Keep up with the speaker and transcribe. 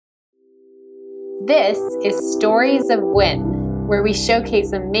This is Stories of WIN, where we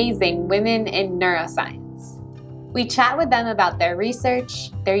showcase amazing women in neuroscience. We chat with them about their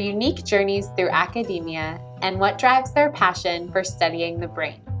research, their unique journeys through academia, and what drives their passion for studying the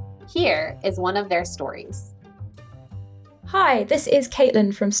brain. Here is one of their stories. Hi, this is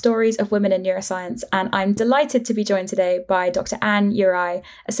Caitlin from Stories of Women in Neuroscience, and I'm delighted to be joined today by Dr. Anne Uri,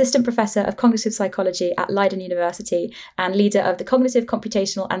 Assistant Professor of Cognitive Psychology at Leiden University and leader of the Cognitive,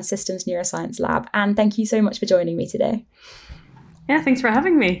 Computational and Systems Neuroscience Lab. Anne, thank you so much for joining me today. Yeah, thanks for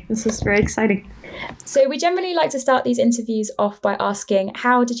having me. This is very exciting. So we generally like to start these interviews off by asking,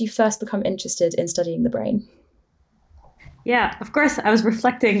 how did you first become interested in studying the brain? Yeah, of course, I was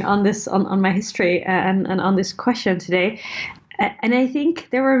reflecting on this, on my history and on this question today. And I think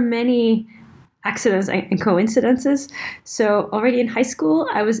there were many accidents and coincidences. So already in high school,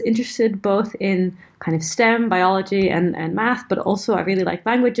 I was interested both in kind of STEM, biology and math, but also I really like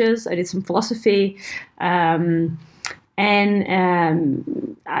languages. I did some philosophy. I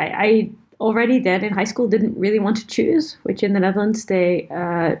already then in high school didn't really want to choose, which in the Netherlands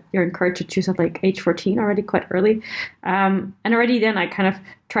you're encouraged to choose at like age 14 already, quite early. And already then I kind of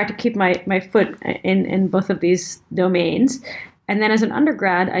tried to keep my foot in both of these domains. And then as an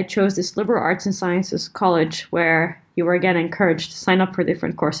undergrad, I chose this liberal arts and sciences college where you were again encouraged to sign up for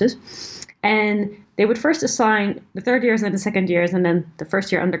different courses. And they would first assign the third years and the second years and then the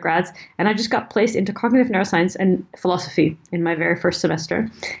first year undergrads. And I just got placed into cognitive neuroscience and philosophy in my very first semester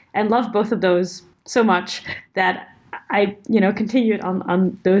and loved both of those so much that I, continued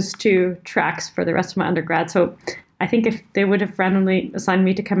on those two tracks for the rest of my undergrad. So I think if they would have randomly assigned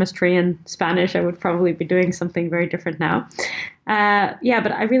me to chemistry and Spanish, I would probably be doing something very different now.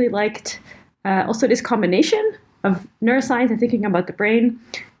 But I really liked also this combination of neuroscience and thinking about the brain.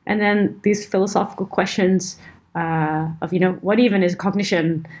 And then these philosophical questions of, what even is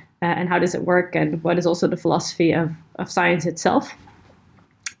cognition and how does it work? And what is also the philosophy of science itself?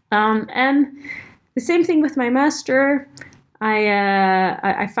 And the same thing with my master.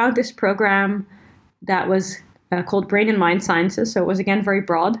 I found this program that was called Brain and Mind Sciences. So it was, again, very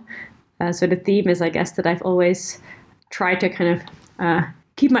broad. So the theme is, I guess, that I've always tried to kind of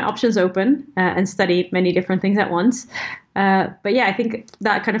keep my options open and study many different things at once. I think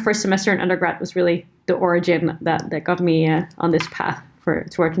that kind of first semester in undergrad was really the origin that got me on this path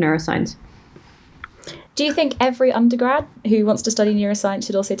towards neuroscience. Do you think every undergrad who wants to study neuroscience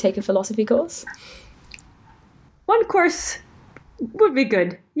should also take a philosophy course? One course would be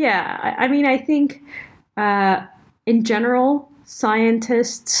good. Yeah, I think in general,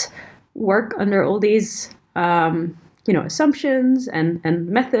 scientists work under all these assumptions and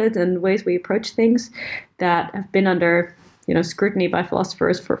methods and ways we approach things that have been under scrutiny by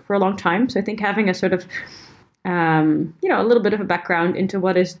philosophers for a long time. So I think having a sort of a little bit of a background into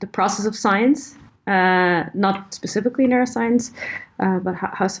what is the process of science, not specifically neuroscience, but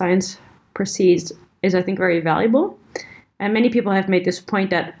how science proceeds is, I think, very valuable. And many people have made this point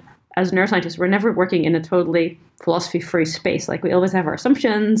that as neuroscientists, we're never working in a totally philosophy-free space. Like, we always have our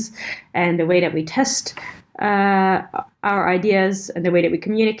assumptions and the way that we test our ideas and the way that we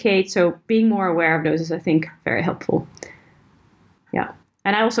communicate. So being more aware of those is, I think, very helpful. Yeah.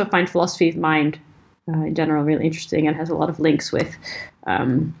 And I also find philosophy of mind in general really interesting and has a lot of links with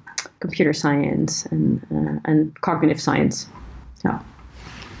computer science and cognitive science. Yeah.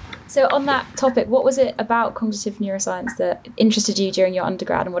 So on that topic, what was it about cognitive neuroscience that interested you during your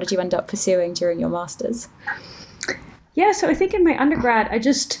undergrad, and what did you end up pursuing during your master's? Yeah, so I think in my undergrad,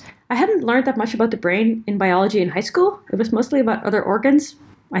 I hadn't learned that much about the brain in biology in high school. It was mostly about other organs,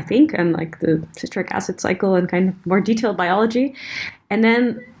 I think, and like the citric acid cycle and kind of more detailed biology. And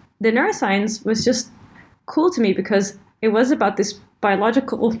then the neuroscience was just cool to me because it was about this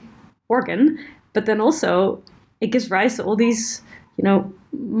biological organ, but then also it gives rise to all these,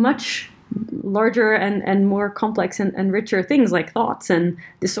 much larger and more complex and richer things like thoughts and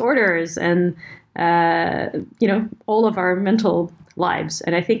disorders and, all of our mental lives.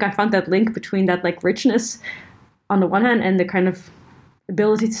 And I think I found that link between that like richness on the one hand and the kind of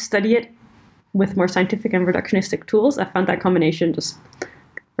ability to study it with more scientific and reductionistic tools. I found that combination just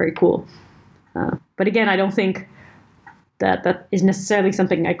very cool. But again, I don't think that is necessarily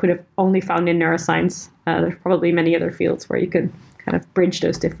something I could have only found in neuroscience. There's probably many other fields where you could kind of bridge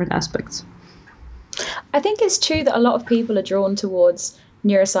those different aspects. I think it's true that a lot of people are drawn towards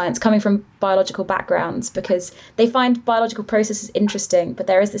neuroscience coming from biological backgrounds because they find biological processes interesting, but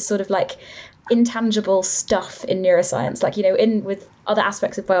there is this sort of like intangible stuff in neuroscience, like, with other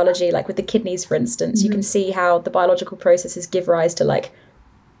aspects of biology, like with the kidneys, for instance, you can see how the biological processes give rise to like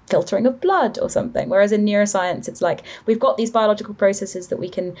filtering of blood or something. Whereas in neuroscience, it's like we've got these biological processes that we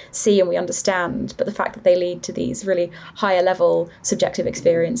can see and we understand, but the fact that they lead to these really higher level subjective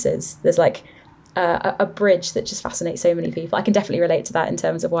experiences, there's like a bridge that just fascinates so many people. I can definitely relate to that in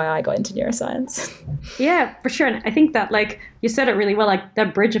terms of why I got into neuroscience. Yeah, for sure. And I think that, like, you said it really well, like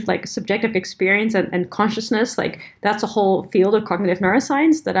that bridge of like subjective experience and consciousness, like that's a whole field of cognitive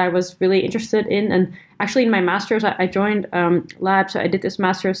neuroscience that I was really interested in. And actually in my master's, I joined labs. So I did this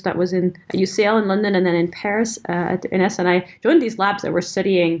master's that was in UCL in London and then in Paris at the INES. And I joined these labs that were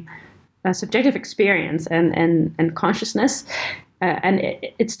studying subjective experience and consciousness. And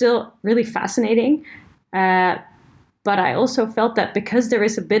it's still really fascinating. But I also felt that because there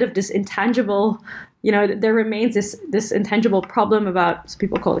is a bit of this intangible, there remains this intangible problem about, some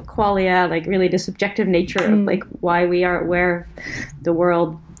people call it qualia, like really the subjective nature of like why we are aware of the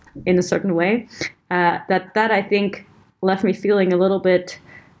world in a certain way. That I think left me feeling a little bit,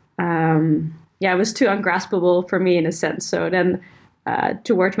 it was too ungraspable for me in a sense. So then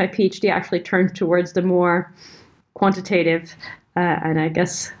towards my PhD, I actually turned towards the more quantitative and I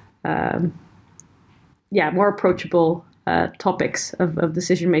guess, more approachable topics of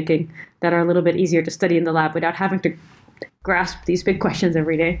decision making that are a little bit easier to study in the lab without having to grasp these big questions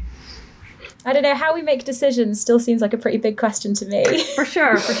every day. I don't know, how we make decisions still seems like a pretty big question to me. For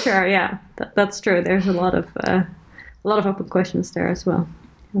sure, yeah, that's true. There's a lot of open questions there as well.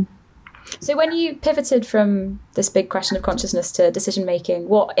 So when you pivoted from this big question of consciousness to decision making,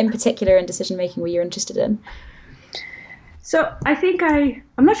 what in particular in decision making were you interested in? So I think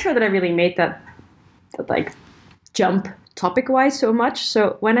I'm not sure that I really made that like jump topic wise so much.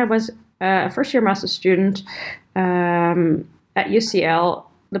 So when I was a first year master's student at UCL,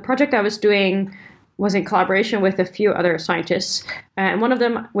 the project I was doing was in collaboration with a few other scientists. And one of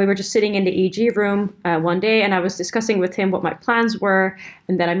them, we were just sitting in the EEG room one day, and I was discussing with him what my plans were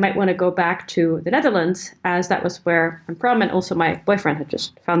and that I might want to go back to the Netherlands, as that was where I'm from. And also my boyfriend had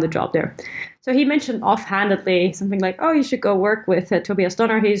just found a job there. So he mentioned offhandedly something like, oh, you should go work with Tobias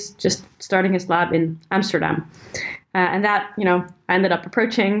Donner. He's just starting his lab in Amsterdam. And that, I ended up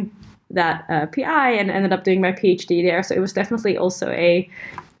approaching that PI and ended up doing my PhD there. So it was definitely also a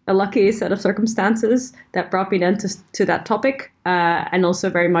lucky set of circumstances that brought me then to that topic. And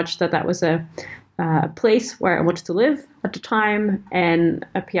also very much that was a place where I wanted to live at the time and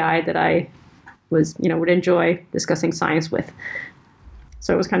a PI that I was, would enjoy discussing science with.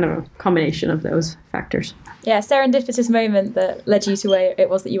 So it was kind of a combination of those factors. Yeah, serendipitous moment that led you to where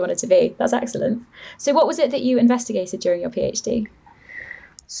it was that you wanted to be. That's excellent. So what was it that you investigated during your PhD?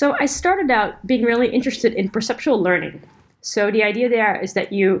 So I started out being really interested in perceptual learning. So the idea there is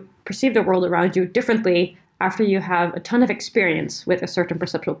that you perceive the world around you differently after you have a ton of experience with a certain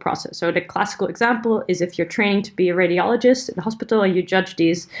perceptual process. So the classical example is if you're training to be a radiologist in the hospital and you judge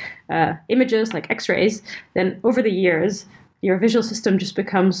these images like x-rays, then over the years, your visual system just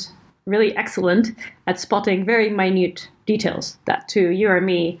becomes really excellent at spotting very minute details that to you or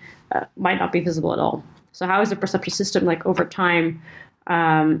me might not be visible at all. So how is the perceptual system like over time,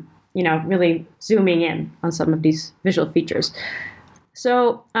 really zooming in on some of these visual features?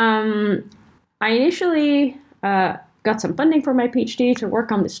 So I initially got some funding for my PhD to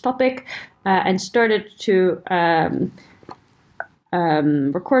work on this topic and started to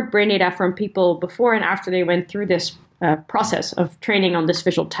record brain data from people before and after they went through this process of training on this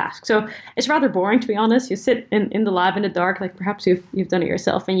visual task. So it's rather boring, to be honest. You sit in the lab in the dark, like perhaps you've done it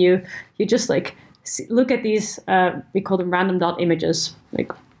yourself, and you just like look at these, we call them random dot images,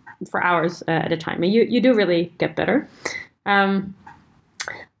 like for hours at a time. And you do really get better.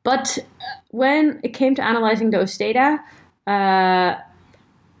 But when it came to analyzing those data,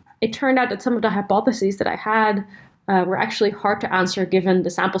 it turned out that some of the hypotheses that I had were actually hard to answer given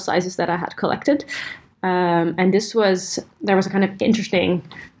the sample sizes that I had collected. And there was a kind of interesting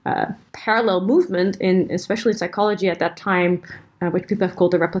parallel movement especially in psychology at that time, which people have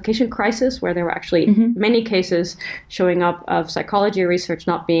called the replication crisis, where there were actually many cases showing up of psychology research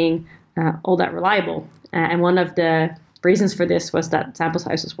not being all that reliable. And one of the reasons for this was that sample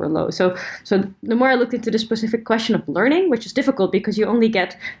sizes were low. So the more I looked into the specific question of learning, which is difficult because you only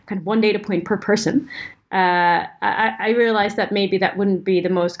get kind of one data point per person, I realized that maybe that wouldn't be the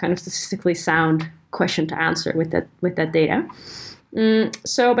most kind of statistically sound question to answer with that data.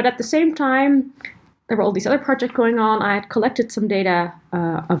 But at the same time, there were all these other projects going on. I had collected some data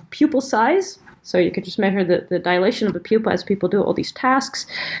of pupil size. So you could just measure the dilation of the pupil as people do all these tasks.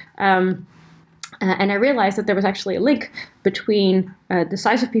 And I realized that there was actually a link between the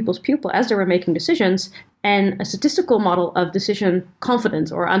size of people's pupil as they were making decisions and a statistical model of decision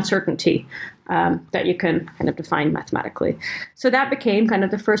confidence or uncertainty that you can kind of define mathematically. So that became kind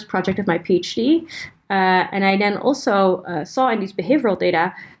of the first project of my PhD. And I then also saw in these behavioral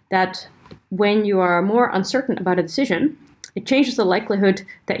data that when you are more uncertain about a decision, it changes the likelihood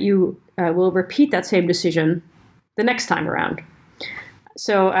that you will repeat that same decision the next time around.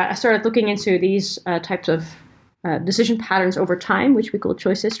 So I started looking into these types of decision patterns over time, which we call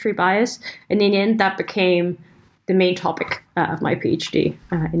choice history bias. And in the end, that became the main topic of my PhD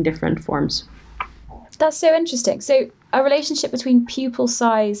in different forms. That's so interesting. So a relationship between pupil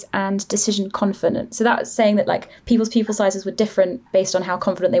size and decision confidence. So that's saying that like people's pupil sizes were different based on how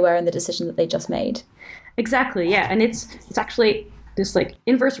confident they were in the decision that they just made. Exactly, yeah. And it's actually this like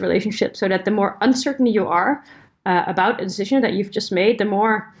inverse relationship, so that the more uncertain you are about a decision that you've just made, the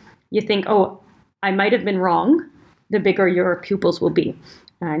more you think, oh, I might have been wrong, the bigger your pupils will be.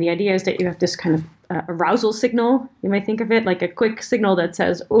 And the idea is that you have this kind of arousal signal, you might think of it, like a quick signal that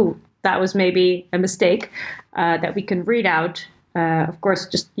says, oh, that was maybe a mistake that we can read out. Of course,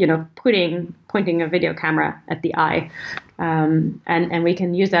 just, pointing a video camera at the eye. And we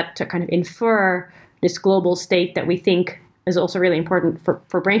can use that to kind of infer this global state that we think is also really important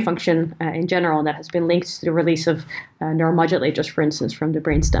for brain function in general, and that has been linked to the release of neuromodulators, for instance, from the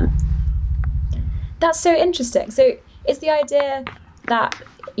brainstem. That's so interesting. So is the idea that,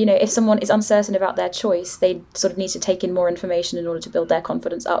 if someone is uncertain about their choice, they sort of need to take in more information in order to build their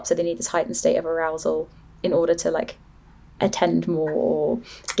confidence up, so they need this heightened state of arousal in order to like attend more or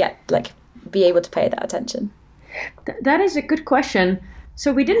be able to pay that attention? That is a good question.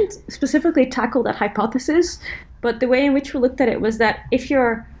 So we didn't specifically tackle that hypothesis, but the way in which we looked at it was that if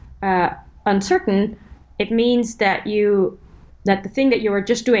you're uncertain, it means that the thing that you were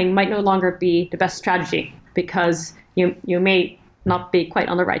just doing might no longer be the best strategy, because you may not be quite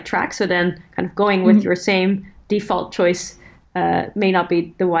on the right track. So then kind of going with your same default choice may not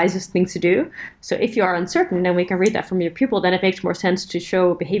be the wisest thing to do. So if you are uncertain, and we can read that from your pupil, then it makes more sense to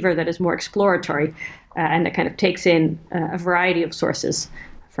show behavior that is more exploratory and that kind of takes in a variety of sources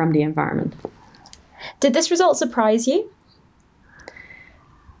from the environment. Did this result surprise you?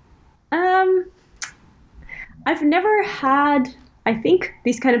 I've never had, I think,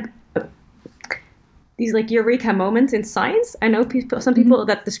 these kind of these like eureka moments in science. I know some people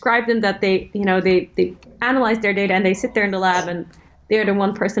that describe them, that they analyze their data and they sit there in the lab and they're the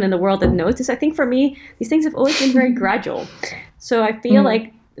one person in the world that knows this. I think for me, these things have always been very gradual. So I feel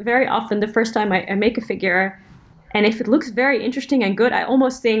like very often the first time I make a figure, and if it looks very interesting and good, I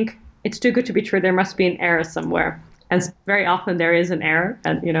almost think it's too good to be true. There must be an error somewhere. And very often there is an error,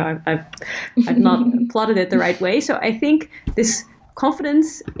 and I've not plotted it the right way. So I think this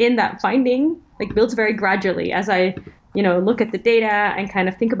confidence in that finding builds very gradually as I look at the data and kind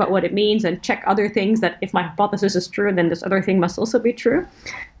of think about what it means and check other things, that if my hypothesis is true, then this other thing must also be true.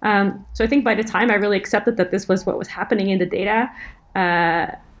 So I think by the time I really accepted that this was what was happening in the data,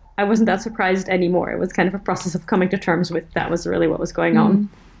 I wasn't that surprised anymore. It was kind of a process of coming to terms with that was really what was going on.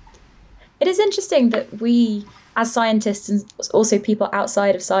 It is interesting that we, as scientists and also people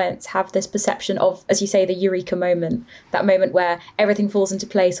outside of science, have this perception of, as you say, the eureka moment, that moment where everything falls into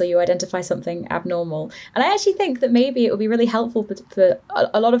place or you identify something abnormal. And I actually think that maybe it would be really helpful for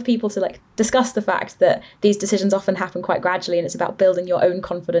a lot of people to discuss the fact that these decisions often happen quite gradually, and it's about building your own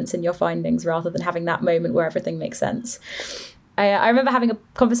confidence in your findings rather than having that moment where everything makes sense. I remember having a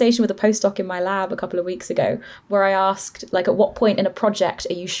conversation with a postdoc in my lab a couple of weeks ago where I asked, at what point in a project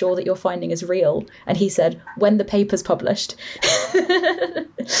are you sure that your finding is real? And he said, when the paper's published.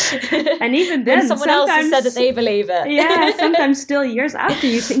 And even then, someone else has said that they believe it. Yeah, sometimes still years after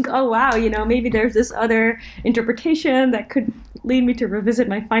you think, oh, wow, maybe there's this other interpretation that could lead me to revisit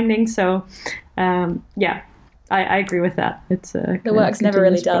my findings. So, I agree with that. It's the work's never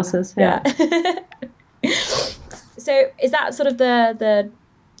really done. Process. Yeah. So is that sort of the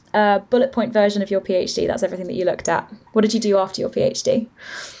bullet point version of your PhD? That's everything that you looked at. What did you do after your PhD?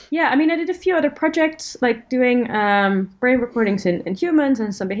 Yeah, I did a few other projects, like doing brain recordings in humans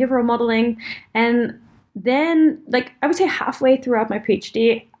and some behavioral modeling. And then, I would say halfway throughout my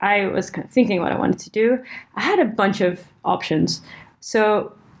PhD, I was kind of thinking what I wanted to do. I had a bunch of options.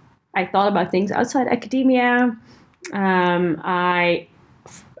 So I thought about things outside academia.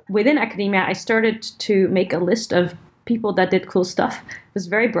 Within academia, I started to make a list of people that did cool stuff. It was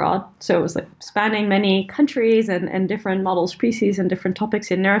very broad. So it was spanning many countries and different model species and different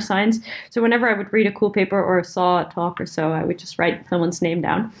topics in neuroscience. So whenever I would read a cool paper or saw a talk or so, I would just write someone's name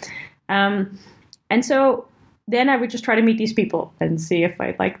down. And so then I would just try to meet these people and see if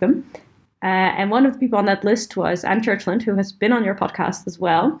I like them. And one of the people on that list was Anne Churchland, who has been on your podcast as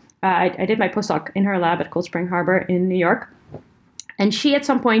well. I did my postdoc in her lab at Cold Spring Harbor in New York. And she at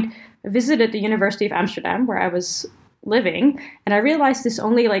some point visited the University of Amsterdam, where I was living. And I realized this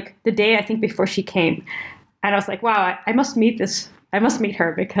only like the day, I think, before she came. And I was like, wow, I must meet this. I must meet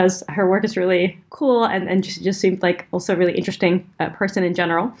her because her work is really cool and just seemed like also a really interesting person in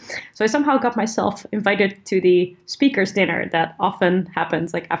general. So I somehow got myself invited to the speaker's dinner that often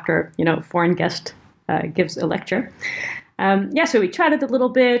happens like after, a foreign guest gives a lecture. So we chatted a little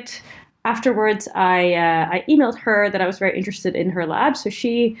bit. Afterwards, I emailed her that I was very interested in her lab. So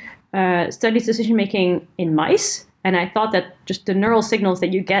she studies decision-making in mice. And I thought that just the neural signals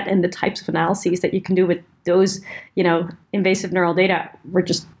that you get and the types of analyses that you can do with those, invasive neural data were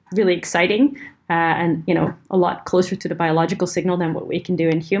just really exciting and, a lot closer to the biological signal than what we can do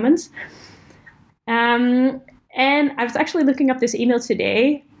in humans. And I was actually looking up this email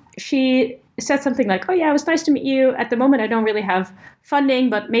today. She said something like, "Oh yeah, it was nice to meet you. At the moment, I don't really have funding,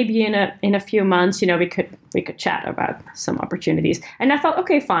 but maybe in a few months, we could chat about some opportunities." And I thought,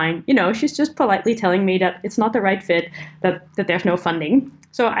 okay, fine. She's just politely telling me that it's not the right fit, that there's no funding.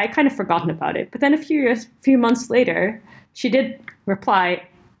 So I kind of forgotten about it. But then a few months later, she did reply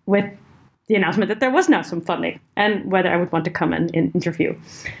with the announcement that there was now some funding and whether I would want to come and interview.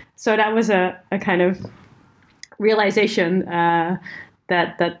 So that was a kind of realization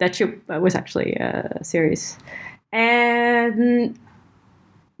that she was actually serious. And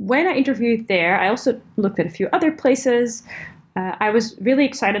when I interviewed there, I also looked at a few other places. I was really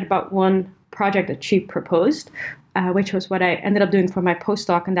excited about one project that she proposed, which was what I ended up doing for my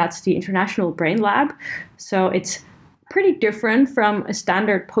postdoc, and that's the International Brain Lab. So it's pretty different from a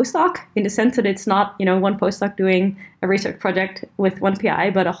standard postdoc in the sense that it's not, one postdoc doing a research project with one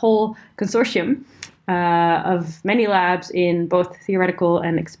PI, but a whole consortium of many labs in both theoretical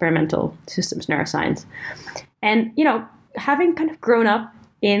and experimental systems neuroscience. And, having kind of grown up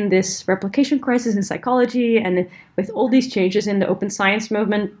in this replication crisis in psychology and with all these changes in the open science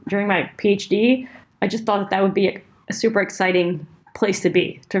movement during my PhD, I just thought that would be a super exciting place to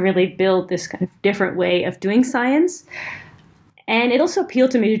be, to really build this kind of different way of doing science. And it also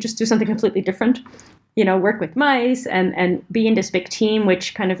appealed to me to just do something completely different, work with mice and be in this big team,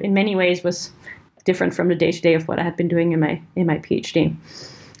 which kind of in many ways was different from the day-to-day of what I had been doing in my PhD.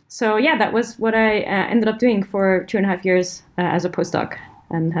 So yeah, that was what I ended up doing for 2.5 years as a postdoc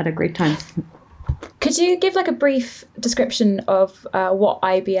and had a great time. Could you give like a brief description of what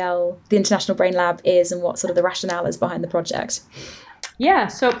IBL, the International Brain Lab, is and what sort of the rationale is behind the project? Yeah,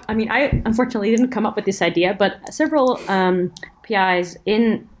 so I unfortunately didn't come up with this idea, but several PIs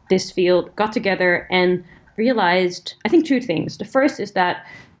in this field got together and realized, I think, two things. The first is that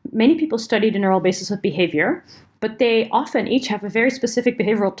many people study the neural basis of behavior, but they often each have a very specific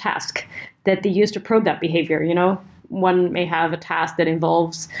behavioral task that they use to probe that behavior. One may have a task that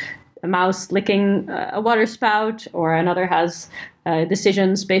involves a mouse licking a water spout, or another has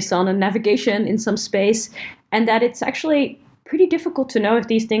decisions based on a navigation in some space, and that it's actually pretty difficult to know if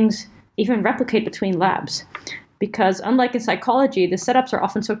these things even replicate between labs. Because unlike in psychology, the setups are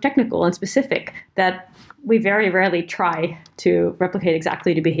often so technical and specific that we very rarely try to replicate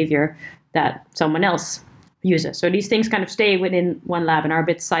exactly the behavior that someone else uses. So these things kind of stay within one lab and are a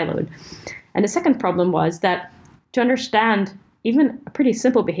bit siloed. And the second problem was that to understand even a pretty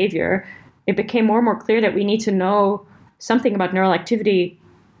simple behavior, it became more and more clear that we need to know something about neural activity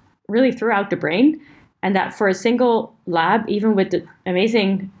really throughout the brain. And that for a single lab, even with the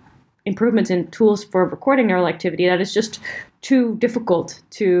amazing improvements in tools for recording neural activity, that is just too difficult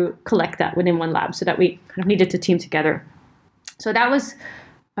to collect that within one lab, so that we kind of needed to team together. So that was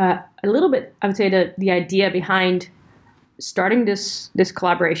a little bit, I would say, the idea behind starting this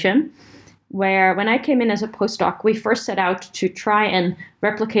collaboration, where when I came in as a postdoc, we first set out to try and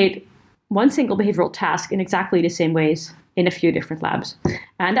replicate one single behavioral task in exactly the same ways in a few different labs.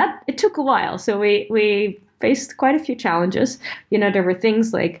 And that it took a while. So we faced quite a few challenges. There were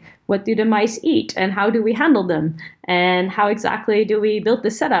things like, what do the mice eat and how do we handle them? And how exactly do we build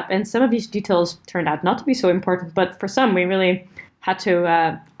the setup? And some of these details turned out not to be so important, but for some, we really had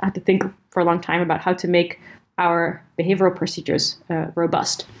to think for a long time about how to make our behavioral procedures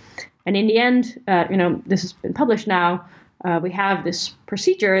robust. And in the end, this has been published now, we have this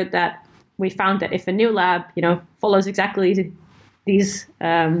procedure that we found that if a new lab, follows exactly these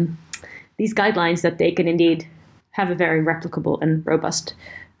guidelines, that they can indeed have a very replicable and robust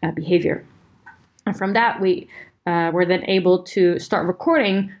behavior. And from that, we were then able to start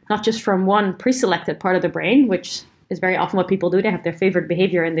recording not just from one pre-selected part of the brain, which is very often what people do. They have their favorite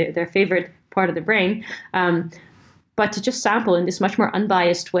behavior in their favorite part of the brain, but to just sample in this much more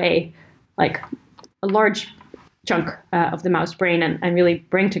unbiased way like a large chunk of the mouse brain and really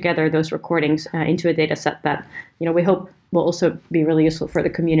bring together those recordings into a data set that, we hope will also be really useful for the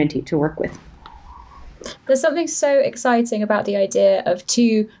community to work with. There's something so exciting about the idea of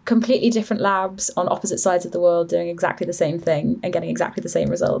two completely different labs on opposite sides of the world doing exactly the same thing and getting exactly the same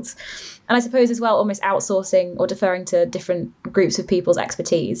results. And I suppose as well, almost outsourcing or deferring to different groups of people's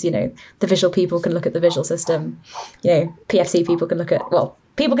expertise. The visual people can look at the visual system, PFC people can look at,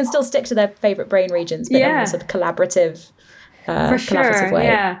 people can still stick to their favorite brain regions, but in a sort of collaborative way.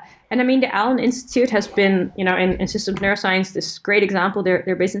 Yeah. And I mean, the Allen Institute has been, in systems neuroscience, this great example.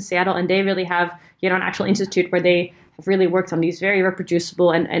 They're based in Seattle, and they really have, an actual institute where they have really worked on these very reproducible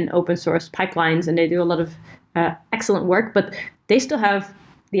and open source pipelines, and they do a lot of excellent work. But they still have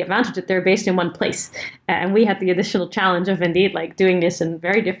the advantage that they're based in one place, and we had the additional challenge of indeed like doing this in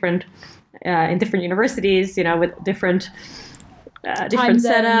very different, in different universities, with different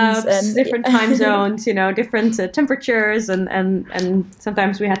setups, and different time zones, different temperatures, and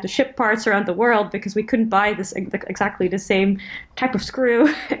sometimes we had to ship parts around the world because we couldn't buy exactly the same type of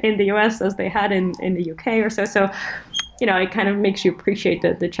screw in the US as they had in the UK or so. So, it kind of makes you appreciate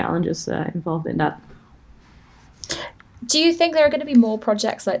the challenges involved in that. Do you think there are going to be more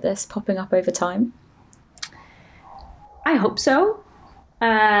projects like this popping up over time? I hope so.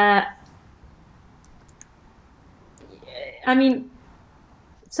 I mean,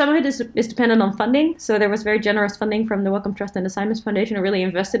 some of it is dependent on funding. So there was very generous funding from the Wellcome Trust and the Simons Foundation who really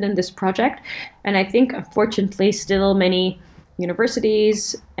invested in this project. And I think, unfortunately, still many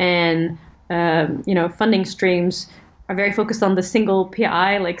universities and, funding streams are very focused on the single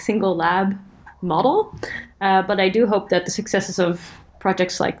PI, like single lab model. But I do hope that the successes of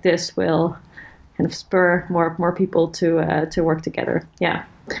projects like this will kind of spur more people to work together. Yeah.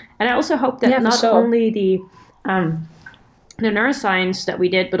 And I also hope that not only the neuroscience that we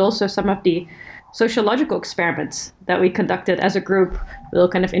did, but also some of the sociological experiments that we conducted as a group will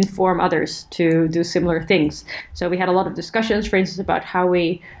kind of inform others to do similar things. So we had a lot of discussions, for instance, about how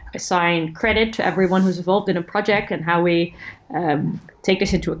we assign credit to everyone who's involved in a project and how we take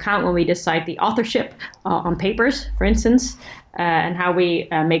this into account when we decide the authorship on papers, for instance, and how we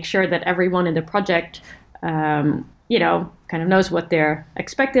make sure that everyone in the project kind of knows what they're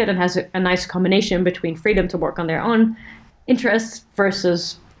expected and has a nice combination between freedom to work on their own interests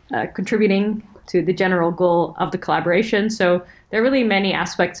versus contributing to the general goal of the collaboration. So there are really many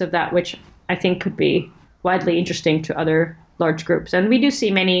aspects of that which I think could be widely interesting to other large groups. And we do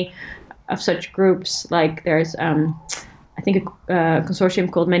see many of such groups, like there's I think a consortium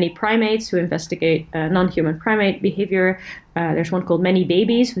called Many Primates who investigate non-human primate behavior. There's one called Many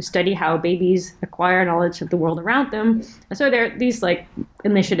Babies who study how babies acquire knowledge of the world around them. And so these like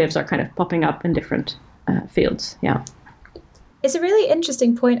initiatives are kind of popping up in different fields. Yeah. It's a really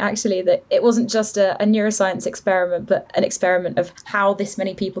interesting point, actually, that it wasn't just a neuroscience experiment, but an experiment of how this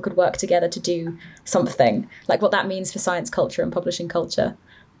many people could work together to do something, like what that means for science culture and publishing culture.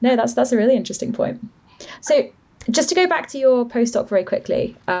 No, that's a really interesting point. So just to go back to your postdoc very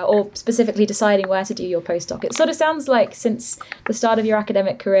quickly, or specifically deciding where to do your postdoc, it sort of sounds like since the start of your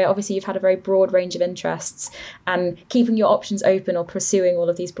academic career, obviously you've had a very broad range of interests, and keeping your options open or pursuing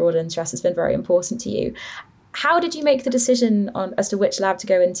all of these broad interests has been very important to you. How did you make the decision as to which lab to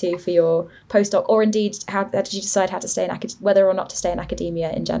go into for your postdoc, or indeed, how did you decide whether or not to stay in academia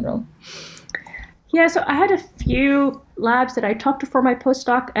in general? Yeah, so I had a few labs that I talked to for my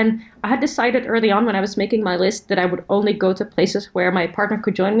postdoc, and I had decided early on when I was making my list that I would only go to places where my partner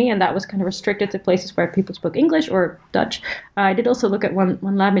could join me, and that was kind of restricted to places where people spoke English or Dutch. I did also look at one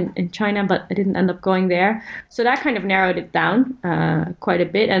lab in China, but I didn't end up going there. So that kind of narrowed it down quite a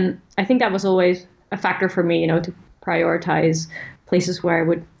bit, and I think that was always a factor for me, to prioritize places where I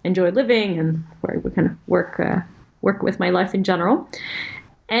would enjoy living and where I would kind of work with my life in general.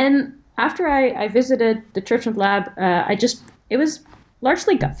 And after I visited the Churchland lab, it was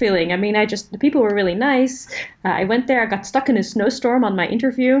largely gut feeling. I mean, the people were really nice. I went there, I got stuck in a snowstorm on my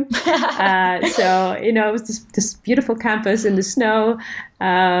interview. So, it was this beautiful campus in the snow.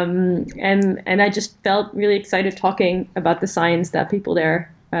 And I just felt really excited talking about the science that people there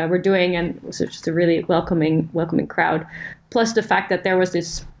were doing, and it was just a really welcoming crowd. Plus the fact that there was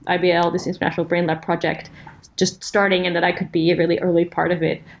this IBL, this International Brain Lab project, just starting, and that I could be a really early part of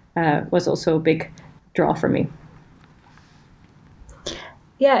it was also a big draw for me.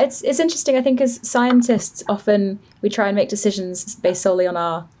 Yeah, it's interesting. I think as scientists, often we try and make decisions based solely on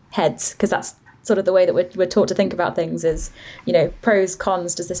our heads, because that's sort of the way that we're taught to think about things is, pros,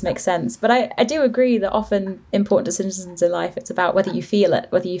 cons, does this make sense? But I do agree that often important decisions in life, it's about whether you feel it,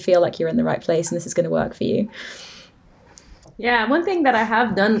 whether you feel like you're in the right place and this is going to work for you. Yeah, one thing that I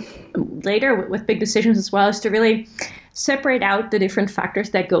have done later with big decisions as well is to really separate out the different factors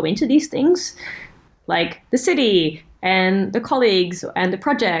that go into these things, like the city and the colleagues and the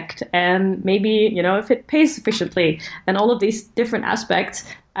project, and maybe, you know, if it pays sufficiently, and all of these different aspects.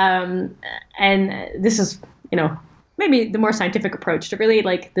 And this is, you know, maybe the more scientific approach to really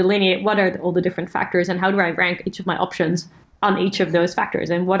like delineate what are all the different factors and how do I rank each of my options on each of those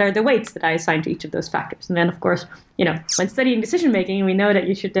factors, and what are the weights that I assign to each of those factors. And then, of course, you know, when studying decision making, we know that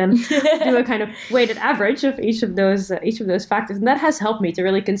you should then do a kind of weighted average of each of those factors, and that has helped me to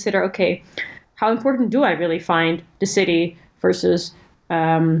really consider, okay, how important do I really find the city versus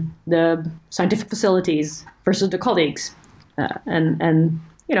the scientific facilities versus the colleagues, and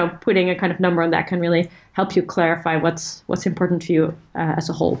you know, putting a kind of number on that can really help you clarify what's important to you as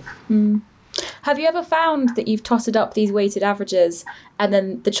a whole. Mm. Have you ever found that you've totted up these weighted averages and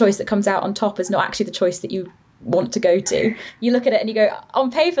then the choice that comes out on top is not actually the choice that you want to go to? You look at it and you go,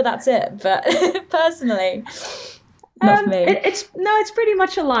 on paper, that's it. But personally, not for me. It's pretty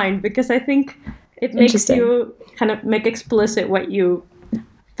much aligned, because I think it makes you kind of make explicit what you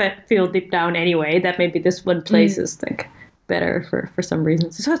feel deep down anyway, that maybe this one place is like better for some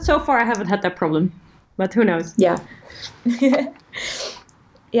reason. So far I haven't had that problem, but who knows? Yeah.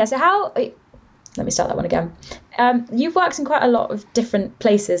 Yeah, so let me start that one again. You've worked in quite a lot of different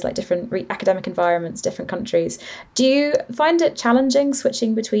places, like different academic environments, different countries. Do you find it challenging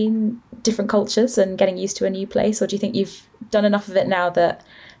switching between different cultures and getting used to a new place, or do you think you've done enough of it now that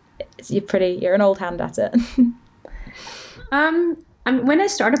you're an old hand at it? When I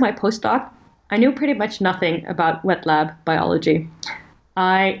started my postdoc, I knew pretty much nothing about wet lab biology.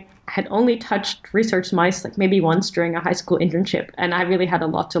 I had only touched research mice like maybe once during a high school internship, and I really had a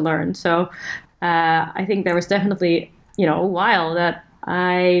lot to learn. So I think there was definitely, you know, a while that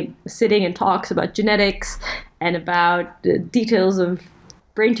I was sitting in talks about genetics and about the details of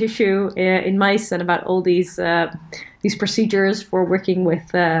brain tissue in mice, and about all these procedures for working with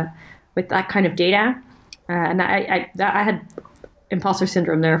that kind of data. And I had imposter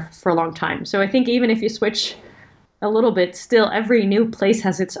syndrome there for a long time. So I think even if you switch a little bit, still every new place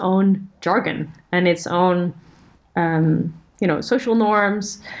has its own jargon and its own, you know, social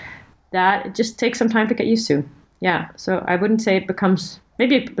norms that it just takes some time to get used to. Yeah, so I wouldn't say it becomes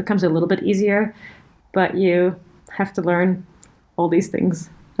a little bit easier, but you have to learn all these things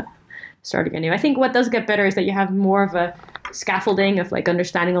starting anew. I think what does get better is that you have more of a scaffolding of like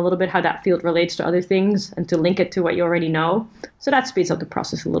understanding a little bit how that field relates to other things and to link it to what you already know. So that speeds up the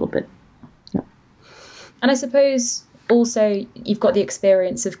process a little bit. Yeah. And I suppose also you've got the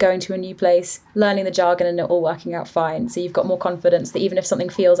experience of going to a new place, learning the jargon and it all working out fine. So you've got more confidence that even if something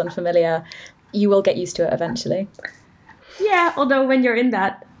feels unfamiliar, you will get used to it eventually. Yeah, although when you're in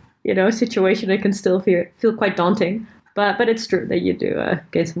that, you know, situation, it can still feel quite daunting. But it's true that you do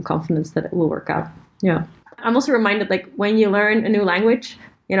gain some confidence that it will work out. Yeah. I'm also reminded, like, when you learn a new language,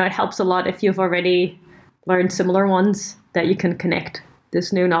 you know, it helps a lot if you've already learned similar ones that you can connect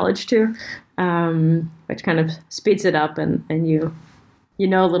this new knowledge to, which kind of speeds it up, and you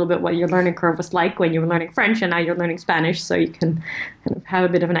know a little bit what your learning curve was like when you were learning French, and now you're learning Spanish, so you can kind of have a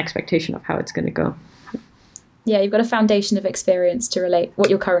bit of an expectation of how it's going to go. Yeah, you've got a foundation of experience to relate what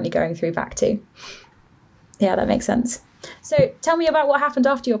you're currently going through back to. Yeah, that makes sense. So tell me about what happened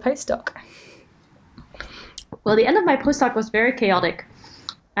after your postdoc. Well, the end of my postdoc was very chaotic.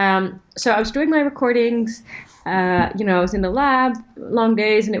 So I was doing my recordings, I was in the lab, long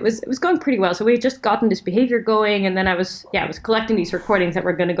days, and it was going pretty well. So we had just gotten this behavior going, and then I was collecting these recordings that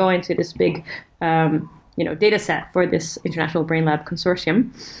were going to go into this big, data set for this International Brain Lab Consortium.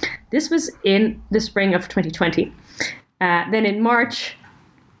 This was in the spring of 2020. Then in March,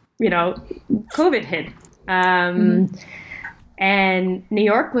 COVID hit. And New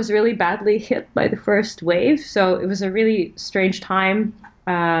York was really badly hit by the first wave. So it was a really strange time.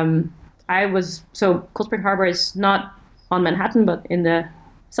 Cold Spring Harbor is not on Manhattan, but in the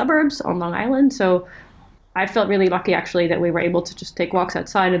suburbs on Long Island. So I felt really lucky, actually, that we were able to just take walks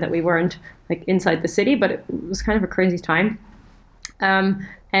outside and that we weren't like inside the city, but it was kind of a crazy time.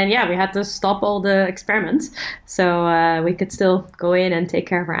 We had to stop all the experiments. So we could still go in and take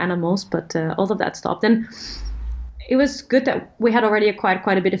care of our animals, but all of that stopped. And it was good that we had already acquired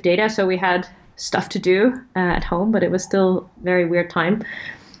quite a bit of data, so we had stuff to do at home, but it was still a very weird time.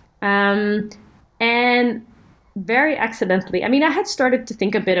 And very accidentally, I had started to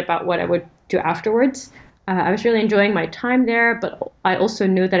think a bit about what I would do afterwards. I was really enjoying my time there, but I also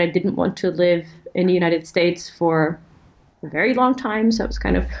knew that I didn't want to live in the United States for a very long time. So I was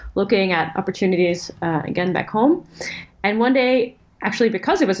kind of looking at opportunities again back home. And one day, actually,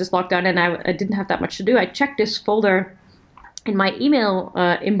 because it was this lockdown and I didn't have that much to do, I checked this folder in my email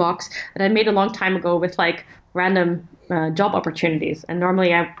inbox that I made a long time ago with like random job opportunities. And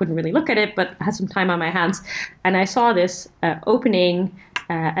normally I wouldn't really look at it, but I had some time on my hands. And I saw this opening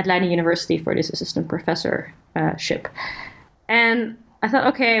at Leiden University for this assistant professorship. And I thought,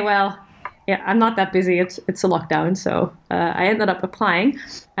 okay, well, yeah, I'm not that busy. It's a lockdown. So I ended up applying.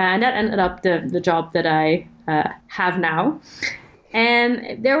 And that ended up the job that I have now.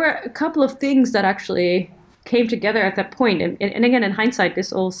 And there were a couple of things that actually came together at that point. And again, in hindsight,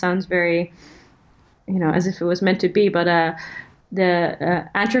 this all sounds very, as if it was meant to be. But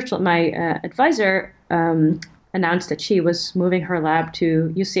Anne Churchill, my advisor, announced that she was moving her lab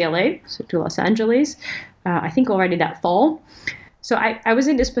to UCLA, so to Los Angeles, I think already that fall. So I was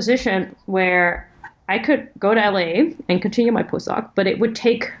in this position where I could go to LA and continue my postdoc, but it would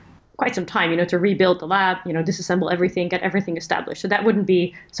take quite some time, to rebuild the lab, disassemble everything, get everything established. So that wouldn't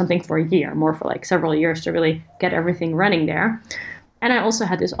be something for a year, more for like several years to really get everything running there. And I also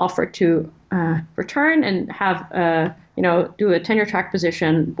had this offer to return and have, do a tenure track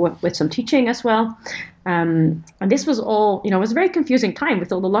position with some teaching as well. And this was all, it was a very confusing time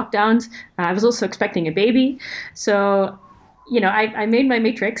with all the lockdowns. I was also expecting a baby. So, I made my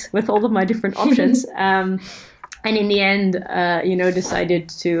matrix with all of my different options. And in the end, decided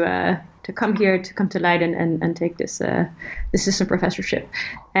to come here, to come to Leiden and take this assistant professorship.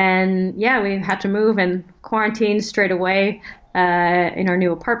 And yeah, we had to move and quarantine straight away in our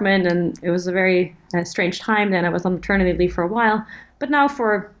new apartment. And it was a very strange time. Then I was on maternity leave for a while. But now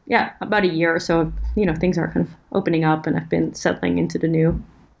for, about a year or so, things are kind of opening up and I've been settling into the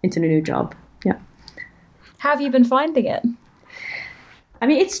new job. Yeah. How have you been finding it? I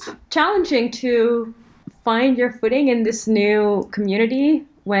mean, it's challenging to find your footing in this new community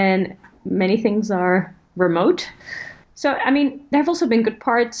when many things are remote. So, I mean, there have also been good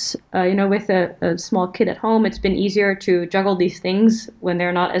parts, with a small kid at home, it's been easier to juggle these things when there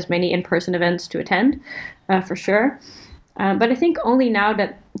are not as many in-person events to attend, for sure. But I think only now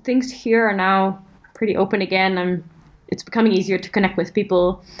that things here are now pretty open again, it's becoming easier to connect with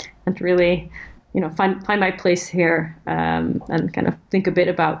people and to really, find my place here and kind of think a bit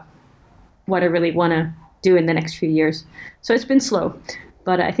about what I really want to do in the next few years. So it's been slow,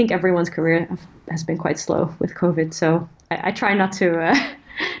 but I think everyone's career has been quite slow with COVID. So I try not to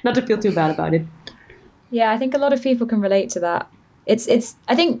feel too bad about it. Yeah, I think a lot of people can relate to that.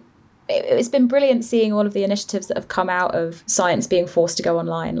 I think it's been brilliant seeing all of the initiatives that have come out of science being forced to go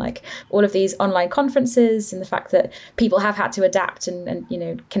online, like all of these online conferences and the fact that people have had to adapt and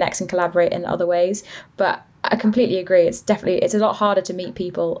connect and collaborate in other ways. But I completely agree. It's a lot harder to meet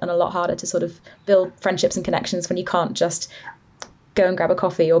people and a lot harder to sort of build friendships and connections when you can't just go and grab a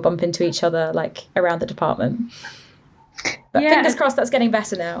coffee or bump into each other like around the department. But fingers crossed that's getting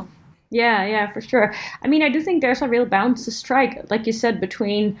better now. Yeah, for sure. I mean, I do think there's a real balance to strike, like you said,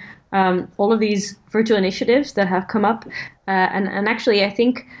 between all of these virtual initiatives that have come up. And actually, I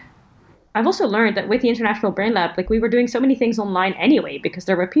think I've also learned that with the International Brain Lab, like we were doing so many things online anyway, because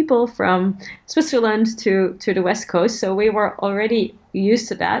there were people from Switzerland to the West Coast. So we were already used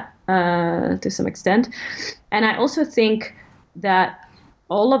to that to some extent. And I also think that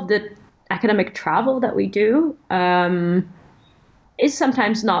all of the academic travel that we do is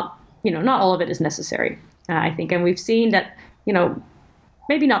sometimes not all of it is necessary, I think. And we've seen that,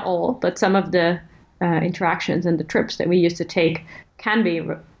 maybe not all, but some of the interactions and the trips that we used to take can be,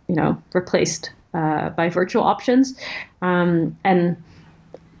 replaced by virtual options. And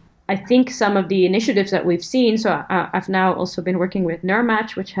I think some of the initiatives that we've seen, so I've now also been working with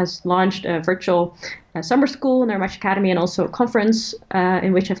NeuroMatch, which has launched a virtual summer school, NeuroMatch Academy, and also a conference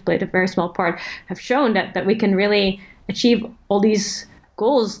in which I've played a very small part, have shown that we can really achieve all these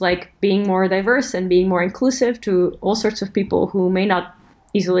goals, like being more diverse and being more inclusive to all sorts of people who may not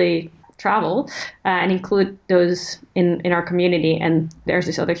easily travel, and include those in our community. And there's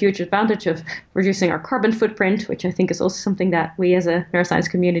this other huge advantage of reducing our carbon footprint, which I think is also something that we as a neuroscience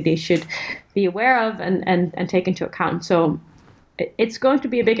community should be aware of and take into account. So it's going to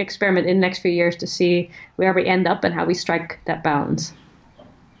be a big experiment in the next few years to see where we end up and how we strike that balance.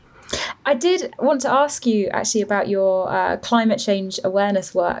 I did want to ask you actually about your climate change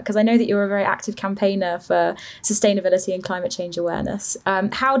awareness work, because I know that you're a very active campaigner for sustainability and climate change awareness.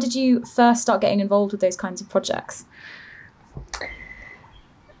 How did you first start getting involved with those kinds of projects?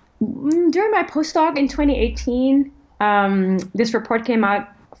 During my postdoc in 2018, this report came out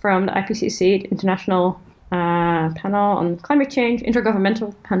from the IPCC, International Panel on Climate Change,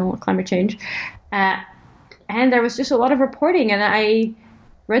 Intergovernmental Panel on Climate Change. And there was just a lot of reporting, and I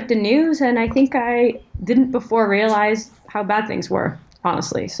read the news, and I think I didn't before realize how bad things were,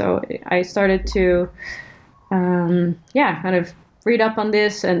 honestly. So I started to kind of read up on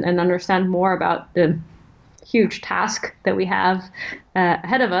this and understand more about the huge task that we have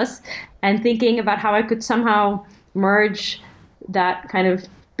ahead of us, and thinking about how I could somehow merge that kind of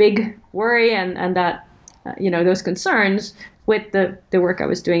big worry and that, those concerns with the work I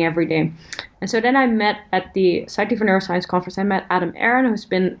was doing every day. And so then I met at the Society for Neuroscience conference, I met Adam Aron, who's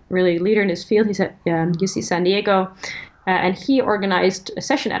been really a leader in his field. He's at UC San Diego, and he organized a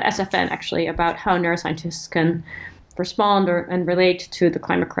session at SFN actually about how neuroscientists can respond and relate to the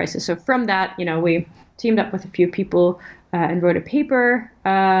climate crisis. So from that, we teamed up with a few people and wrote a paper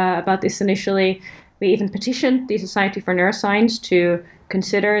about this initially. We even petitioned the Society for Neuroscience to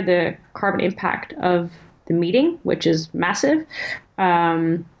consider the carbon impact of the meeting, which is massive.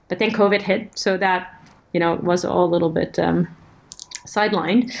 But then COVID hit, so that, it was all a little bit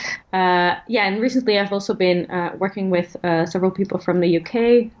sidelined. And recently I've also been working with several people from the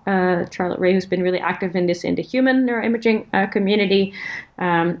UK, Charlotte Ray, who's been really active in the human neuroimaging community.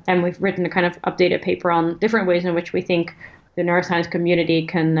 And we've written a kind of updated paper on different ways in which we think the neuroscience community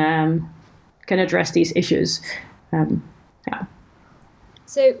can address these issues.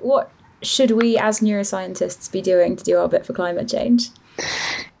 So what should we as neuroscientists be doing to do our bit for climate change?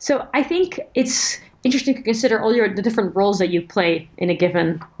 So I think it's interesting to consider all the different roles that you play in a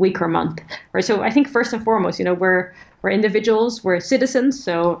given week or month. Right. So I think first and foremost, we're individuals, we're citizens,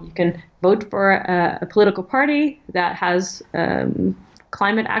 so you can vote for a political party that has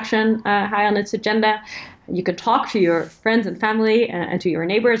climate action high on its agenda. You can talk to your friends and family and to your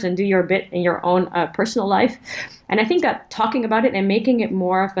neighbors and do your bit in your own personal life. And I think that talking about it and making it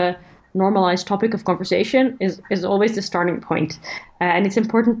more of a normalized topic of conversation is always the starting point. And it's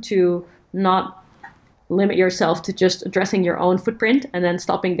important to not limit yourself to just addressing your own footprint and then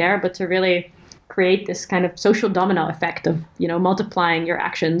stopping there, but to really create this kind of social domino effect of, multiplying your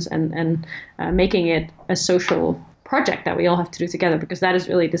actions and making it a social project that we all have to do together, because that is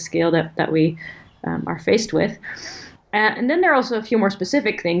really the scale that we are faced with. And then there are also a few more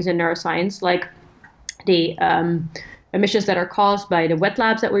specific things in neuroscience, like the emissions that are caused by the wet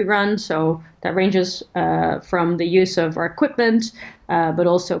labs that we run. So that ranges from the use of our equipment, but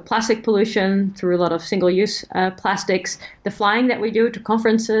also plastic pollution through a lot of single-use plastics, the flying that we do to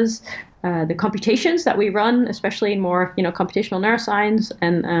conferences, the computations that we run, especially in more computational neuroscience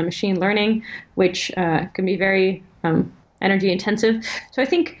and machine learning, which can be very energy intensive. So I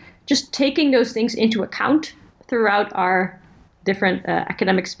think just taking those things into account throughout our different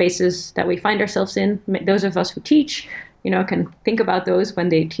academic spaces that we find ourselves in. Those of us who teach, can think about those when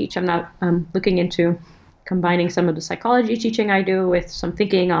they teach. I'm now looking into combining some of the psychology teaching I do with some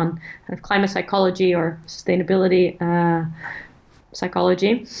thinking on kind of climate psychology or sustainability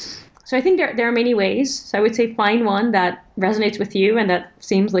psychology. So I think there are many ways. So I would say find one that resonates with you and that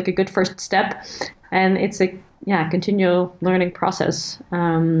seems like a good first step. And it's a continual learning process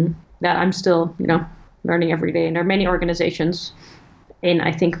that I'm still, learning every day. And there are many organizations in,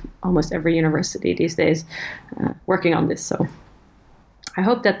 I think, almost every university these days working on this. So I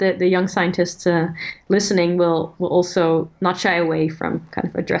hope that the young scientists listening will also not shy away from kind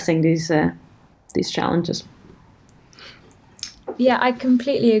of addressing these challenges. Yeah, I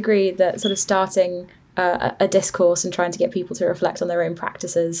completely agree that sort of starting a discourse and trying to get people to reflect on their own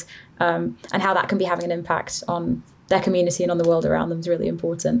practices and how that can be having an impact on their community and on the world around them is really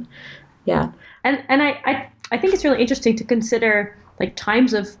important. Yeah. And I think it's really interesting to consider like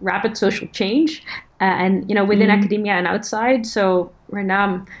times of rapid social change and, within academia and outside. So right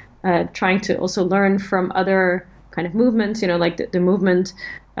now I'm trying to also learn from other kind of movements, like the movement,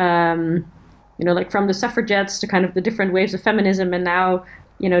 like from the suffragettes to kind of the different waves of feminism, and now,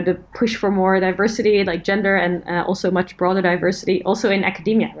 the push for more diversity, like gender, and also much broader diversity, also in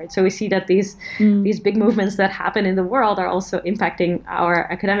academia, right? So we see that these big movements that happen in the world are also impacting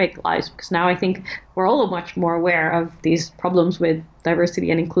our academic lives, because now I think we're all much more aware of these problems with diversity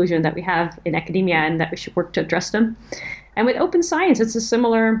and inclusion that we have in academia, and that we should work to address them. And with open science, it's a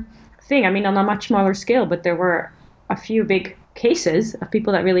similar thing. I mean, on a much smaller scale, but there were a few big cases of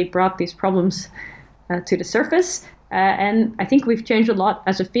people that really brought these problems to the surface. And I think we've changed a lot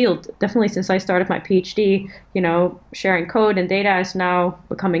as a field, definitely since I started my PhD. Sharing code and data is now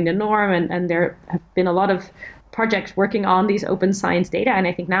becoming the norm, and there have been a lot of projects working on these open science data. And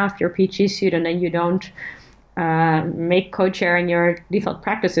I think now if you're a PhD student and you don't make code sharing your default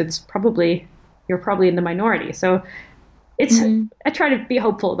practice, you're probably in the minority. So I try to be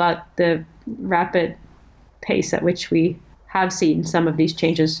hopeful about the rapid pace at which we have seen some of these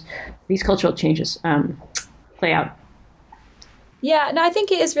changes, these cultural changes play out. Yeah, no, I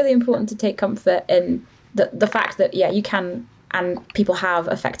think it is really important to take comfort in the fact that, you can and people have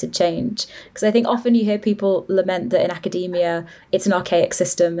affected change. Because I think often you hear people lament that in academia, it's an archaic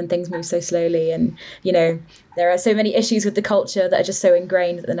system and things move so slowly. And, there are so many issues with the culture that are just so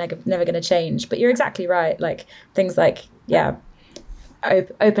ingrained that they're never going to change. But you're exactly right. Like things like,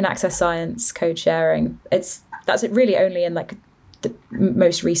 open access science, code sharing, that's really only in like the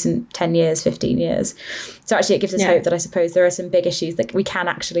most recent 10 years, 15 years. So actually it gives us hope that I suppose there are some big issues that we can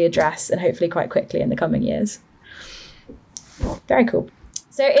actually address, and hopefully quite quickly in the coming years. Very cool.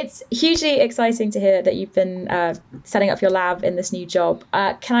 So it's hugely exciting to hear that you've been setting up your lab in this new job.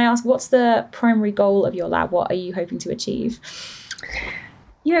 Can I ask, what's the primary goal of your lab? What are you hoping to achieve?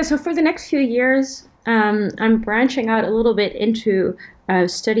 Yeah, so for the next few years, I'm branching out a little bit into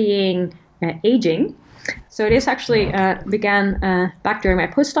studying aging. So this actually began back during my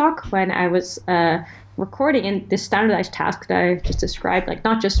postdoc when I was recording in this standardized task that I just described, like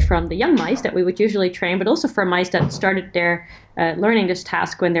not just from the young mice that we would usually train, but also for mice that started their learning this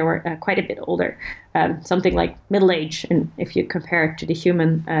task when they were quite a bit older, something like middle age, and if you compare it to the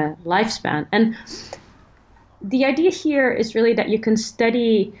human lifespan. And the idea here is really that you can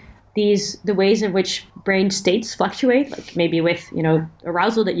study the ways in which brain states fluctuate, like maybe with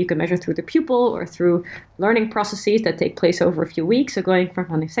arousal that you can measure through the pupil or through learning processes that take place over a few weeks, so going from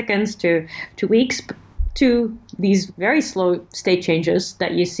only seconds to weeks to these very slow state changes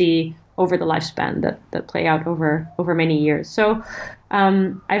that you see over the lifespan that play out over many years. So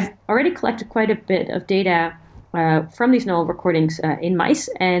I've already collected quite a bit of data from these neural recordings in mice,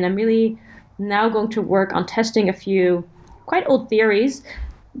 and I'm really now going to work on testing a few quite old theories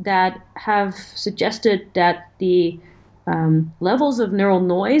that have suggested that the levels of neural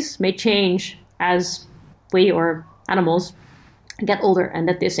noise may change as we or animals get older, and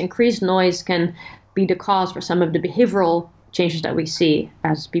that this increased noise can be the cause for some of the behavioral changes that we see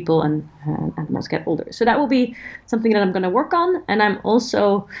as people and animals get older. So that will be something that I'm going to work on. And I'm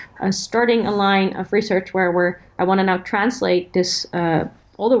also starting a line of research where I want to now translate this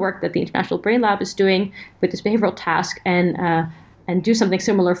all the work that the International Brain Lab is doing with this behavioral task and do something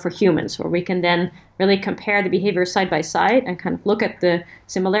similar for humans, where we can then really compare the behavior side by side and kind of look at the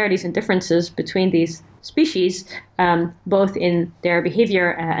similarities and differences between these species, both in their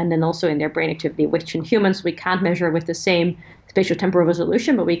behavior and then also in their brain activity, which in humans we can't measure with the same spatiotemporal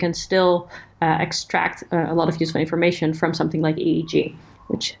resolution, but we can still extract a lot of useful information from something like EEG,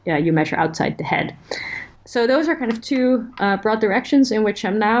 which you measure outside the head. So those are kind of two broad directions in which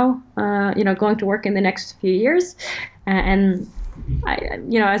I'm now, going to work in the next few years. And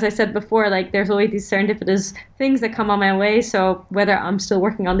as I said before, like there's always these serendipitous things that come on my way. So whether I'm still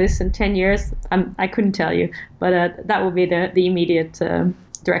working on this in 10 years, I couldn't tell you. But that will be the immediate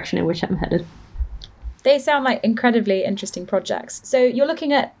direction in which I'm headed. They sound like incredibly interesting projects. So you're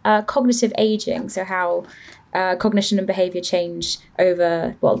looking at cognitive aging, so how cognition and behavior change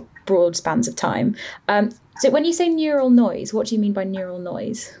over, broad spans of time. So when you say neural noise, what do you mean by neural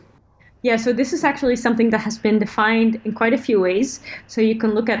noise? Yeah, so this is actually something that has been defined in quite a few ways. So you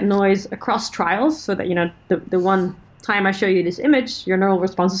can look at noise across trials, so that, the one time I show you this image, your neural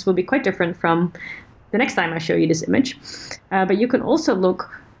responses will be quite different from the next time I show you this image. But you can also look,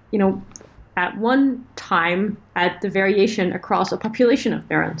 at one time at the variation across a population of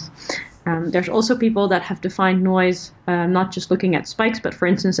neurons. There's also people that have defined noise, not just looking at spikes, but for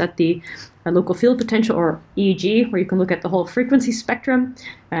instance at the local field potential, or EEG, where you can look at the whole frequency spectrum,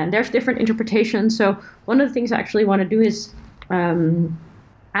 and there's different interpretations. So one of the things I actually want to do is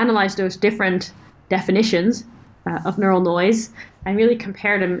analyze those different definitions of neural noise and really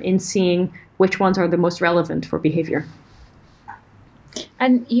compare them in seeing which ones are the most relevant for behavior.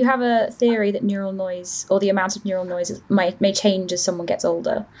 And you have a theory that neural noise, or the amount of neural noise, may change as someone gets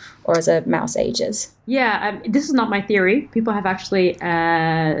older or as a mouse ages. Yeah, this is not my theory. People have actually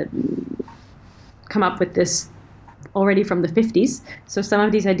come up with this already from the 50s. So some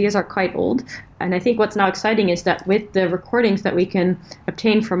of these ideas are quite old. And I think what's now exciting is that with the recordings that we can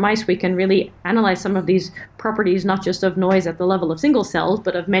obtain from mice, we can really analyze some of these properties, not just of noise at the level of single cells,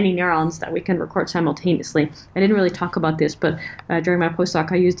 but of many neurons that we can record simultaneously. I didn't really talk about this, but during my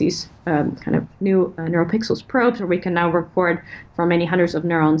postdoc, I used these kind of new NeuroPixels probes, where we can now record from many hundreds of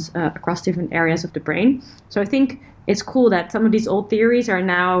neurons across different areas of the brain. So I think it's cool that some of these old theories are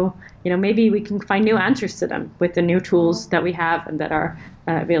now, maybe we can find new answers to them with the new tools that we have and that are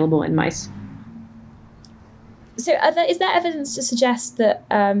available in mice. So is there evidence to suggest that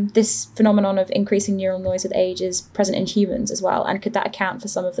this phenomenon of increasing neural noise with age is present in humans as well? And could that account for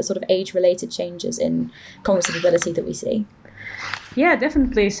some of the sort of age-related changes in cognitive ability that we see? Yeah,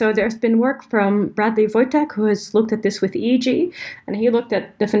 definitely. So there's been work from Bradley Wojtek, who has looked at this with EEG, and he looked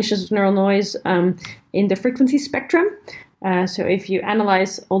at definitions of neural noise in the frequency spectrum. So if you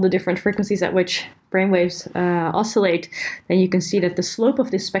analyze all the different frequencies at which brainwaves oscillate, then you can see that the slope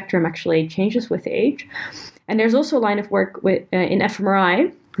of this spectrum actually changes with age. And there's also a line of work in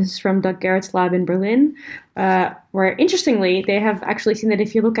fMRI. This is from Doug Garrett's lab in Berlin, where interestingly, they have actually seen that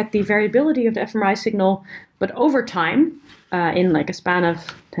if you look at the variability of the fMRI signal, but over time, in like a span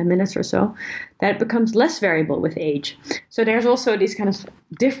of 10 minutes or so, that it becomes less variable with age. So there's also these kind of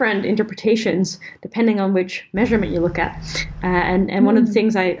different interpretations depending on which measurement you look at. And one of the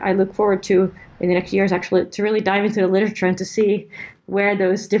things I look forward to in the next year is actually to really dive into the literature and to see where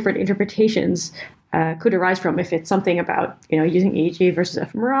those different interpretations could arise from, if it's something about using EEG versus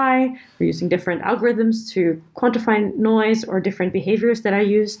fMRI, or using different algorithms to quantify noise, or different behaviors that I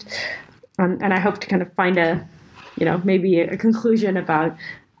used. And I hope to kind of find maybe a conclusion about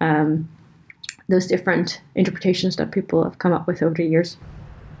those different interpretations that people have come up with over the years.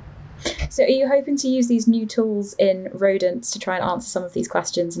 So are you hoping to use these new tools in rodents to try and answer some of these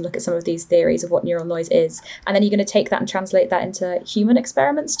questions and look at some of these theories of what neural noise is? And then you're going to take that and translate that into human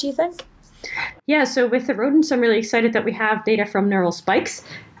experiments, do you think? Yeah, so with the rodents, I'm really excited that we have data from neural spikes.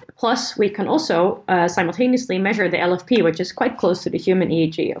 Plus, we can also simultaneously measure the LFP, which is quite close to the human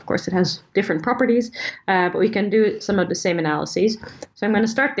EEG. Of course, it has different properties, but we can do some of the same analyses. So I'm going to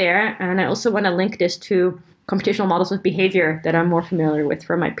start there, and I also want to link this to computational models of behavior that I'm more familiar with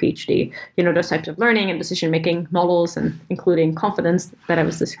from my PhD. Those types of learning and decision-making models, and including confidence that I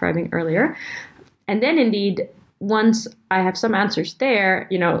was describing earlier. And then indeed, once I have some answers there,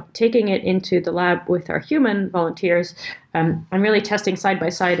 taking it into the lab with our human volunteers, I'm really testing side by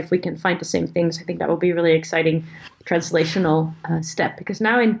side if we can find the same things. I think that will be a really exciting translational step, because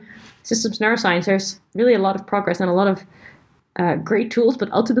now in systems neuroscience, there's really a lot of progress and a lot of great tools, but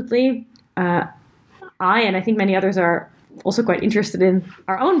ultimately, I think many others are also quite interested in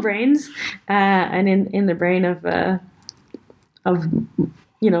our own brains and in the brain of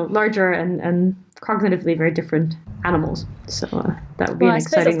larger and cognitively very different animals. So that would be an exciting I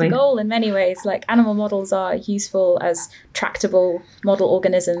suppose that's the goal in many ways. Like, animal models are useful as tractable model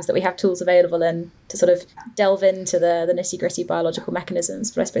organisms that we have tools available in to sort of delve into the nitty-gritty biological mechanisms.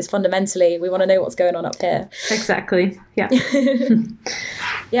 But I suppose fundamentally we want to know what's going on up here. Exactly. Yeah.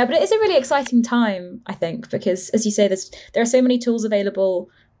 Yeah, but it is a really exciting time, I think, because as you say, there are so many tools available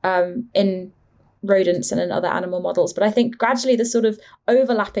in rodents and in other animal models, but I think gradually there's sort of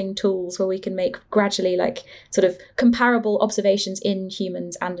overlapping tools where we can make gradually like sort of comparable observations in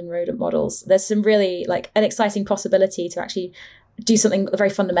humans and in rodent models. There's some really like an exciting possibility to actually do something very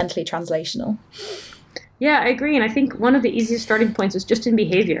fundamentally translational. Yeah, I agree. And I think one of the easiest starting points is just in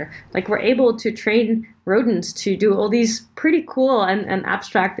behavior. Like, we're able to train rodents to do all these pretty cool and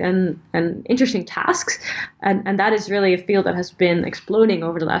abstract and interesting tasks. And that is really a field that has been exploding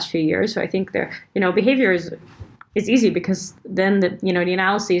over the last few years. So I think behavior is easy, because then the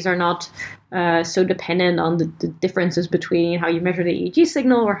analyses are not so dependent on the differences between how you measure the EEG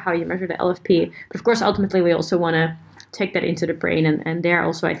signal or how you measure the LFP. But of course, ultimately, we also want to take that into the brain, and there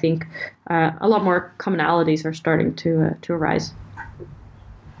also I think a lot more commonalities are starting to arise.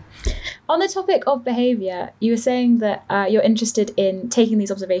 On the topic of behaviour, you were saying that you're interested in taking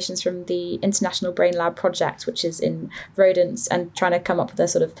these observations from the International Brain Lab project, which is in rodents, and trying to come up with a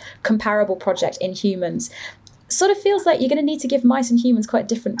sort of comparable project in humans. Sort of feels like you're going to need to give mice and humans quite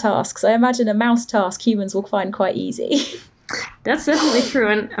different tasks. I imagine a mouse task humans will find quite easy. That's definitely true.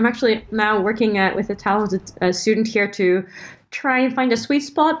 And I'm actually now working with a talented student here to try and find a sweet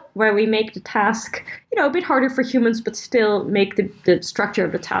spot where we make the task, a bit harder for humans, but still make the structure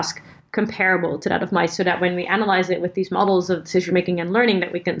of the task comparable to that of mice, so that when we analyze it with these models of decision making and learning,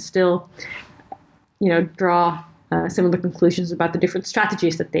 that we can still, draw similar conclusions about the different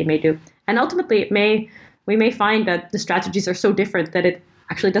strategies that they may do. And ultimately, we may find that the strategies are so different that it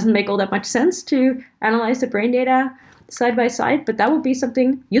actually doesn't make all that much sense to analyze the brain data side by side, but that would be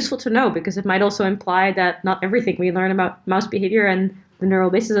something useful to know, because it might also imply that not everything we learn about mouse behavior and the neural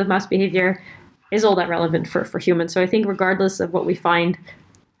basis of mouse behavior is all that relevant for humans. So I think regardless of what we find,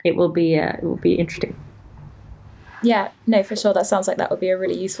 it will be interesting. Yeah, no, for sure. That sounds like that would be a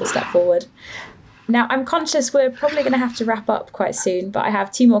really useful step forward. Now, I'm conscious we're probably going to have to wrap up quite soon, but I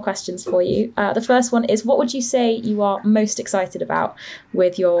have 2 more questions for you. The first one is, what would you say you are most excited about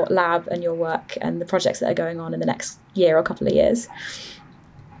with your lab and your work and the projects that are going on in the next year or couple of years?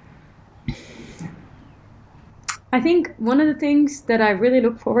 I think one of the things that I really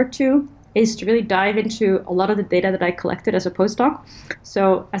look forward to is to really dive into a lot of the data that I collected as a postdoc.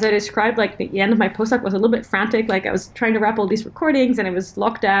 So as I described, like the end of my postdoc was a little bit frantic. Like I was trying to wrap all these recordings and it was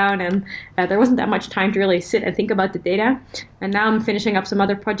locked down and there wasn't that much time to really sit and think about the data. And now I'm finishing up some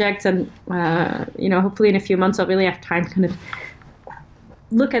other projects and, hopefully in a few months I'll really have time to kind of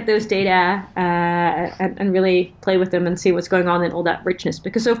look at those data and really play with them and see what's going on in all that richness.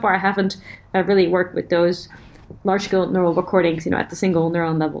 Because so far I haven't really worked with those large-scale neural recordings, at the single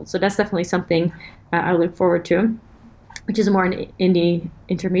neuron level. So that's definitely something I look forward to, which is more in the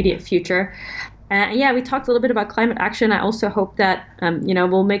intermediate future. We talked a little bit about climate action. I also hope that,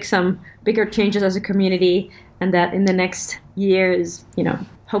 we'll make some bigger changes as a community and that in the next years,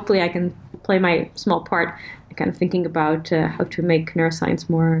 hopefully I can play my small part in kind of thinking about how to make neuroscience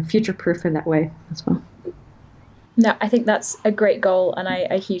more future-proof in that way as well. No, I think that's a great goal, and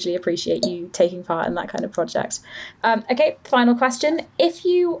I hugely appreciate you taking part in that kind of project. Okay, final question. If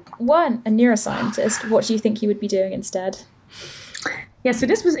you weren't a neuroscientist, what do you think you would be doing instead? Yeah, so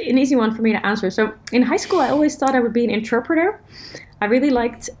this was an easy one for me to answer. So in high school, I always thought I would be an interpreter. I really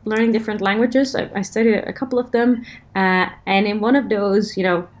liked learning different languages. I studied a couple of them. And in one of those,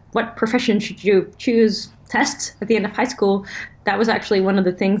 what profession should you choose tests at the end of high school, that was actually one of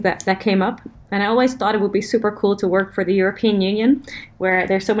the things that came up. And I always thought it would be super cool to work for the European Union, where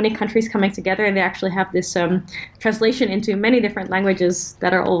there's so many countries coming together and they actually have this translation into many different languages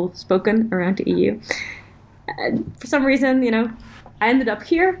that are all spoken around the EU. And for some reason, I ended up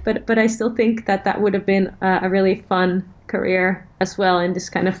here, but I still think that would have been a really fun career as well in this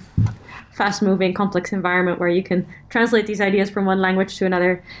kind of fast-moving, complex environment where you can translate these ideas from one language to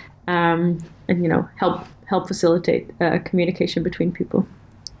another and help facilitate communication between people.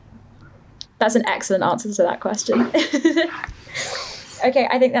 That's an excellent answer to that question. Okay,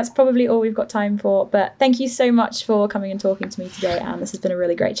 I think that's probably all we've got time for, but thank you so much for coming and talking to me today, Anne. This has been a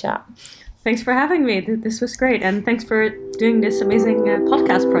really great chat. Thanks for having me. This was great, and thanks for doing this amazing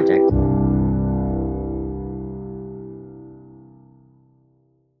podcast project.